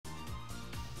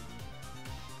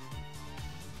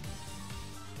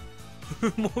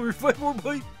More revive, more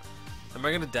bite. Am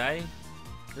I gonna die?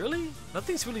 Really?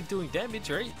 Nothing's really doing damage,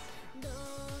 right?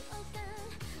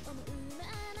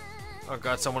 Oh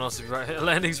god, someone else revive.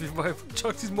 Landing's revive.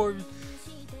 Chuck is more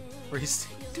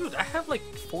racing. Dude, I have like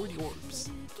 40 orbs.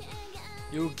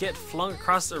 You'll get flung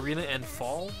across the arena and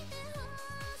fall?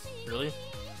 Really?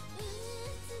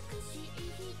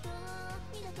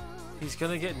 He's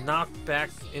gonna get knocked back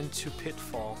into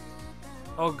pitfall.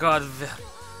 Oh god.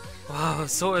 Wow,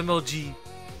 so MLG.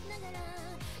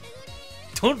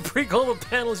 Don't break all the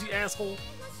panels, you asshole.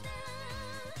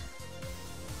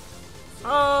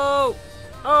 Oh!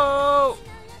 Oh!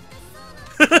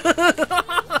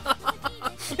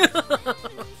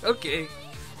 Okay.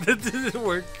 That didn't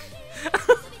work.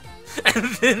 And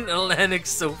then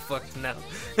Atlantic's so fucked now.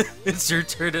 It's your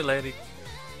turn, Atlantic.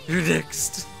 You're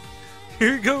next.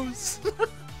 Here it goes.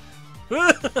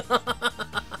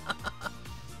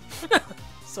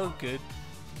 So good.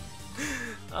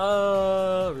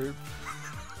 Rip.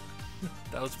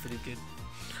 That was pretty good.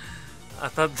 I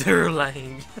thought they were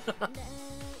lying.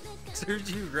 Served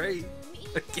you right.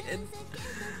 Again.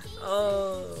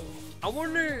 I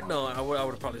wonder. No, I would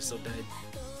have probably still died.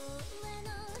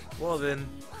 Well then,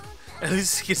 at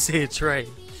least you can say it's right.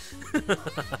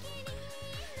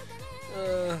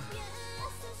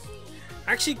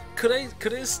 Actually, could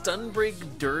I stun break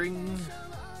during?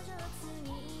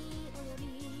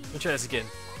 Let me try this again.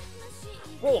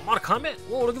 Whoa, I'm out of combat?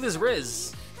 Whoa, look at this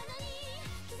res.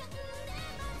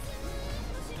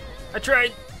 I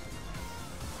tried.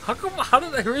 How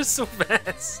did I res so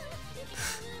fast?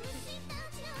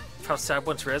 Press tab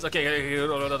once res. Okay,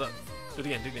 no. Do it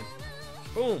again,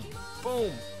 Boom,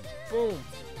 boom, boom,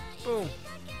 boom,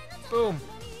 boom.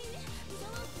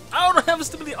 I don't have a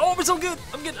stability. Oh, we're so good.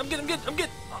 I'm good.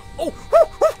 Oh,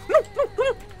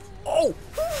 no. Oh,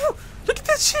 look at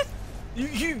that shit.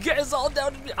 You guys all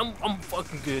doubted me. I'm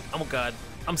fucking good. I'm a god.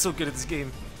 I'm so good at this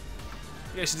game.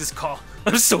 You guys should just call.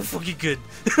 I'm so fucking good.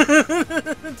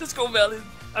 Just go, Valid.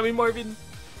 I mean, Marvin.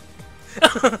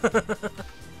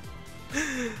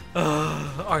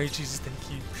 Alright, Jesus,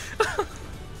 thank you.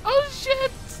 Oh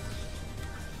shit!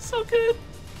 So good.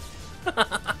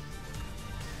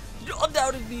 You all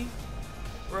doubted me.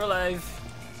 We're alive.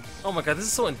 Oh my god, this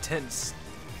is so intense.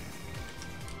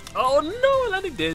 Oh no, Atlantic did.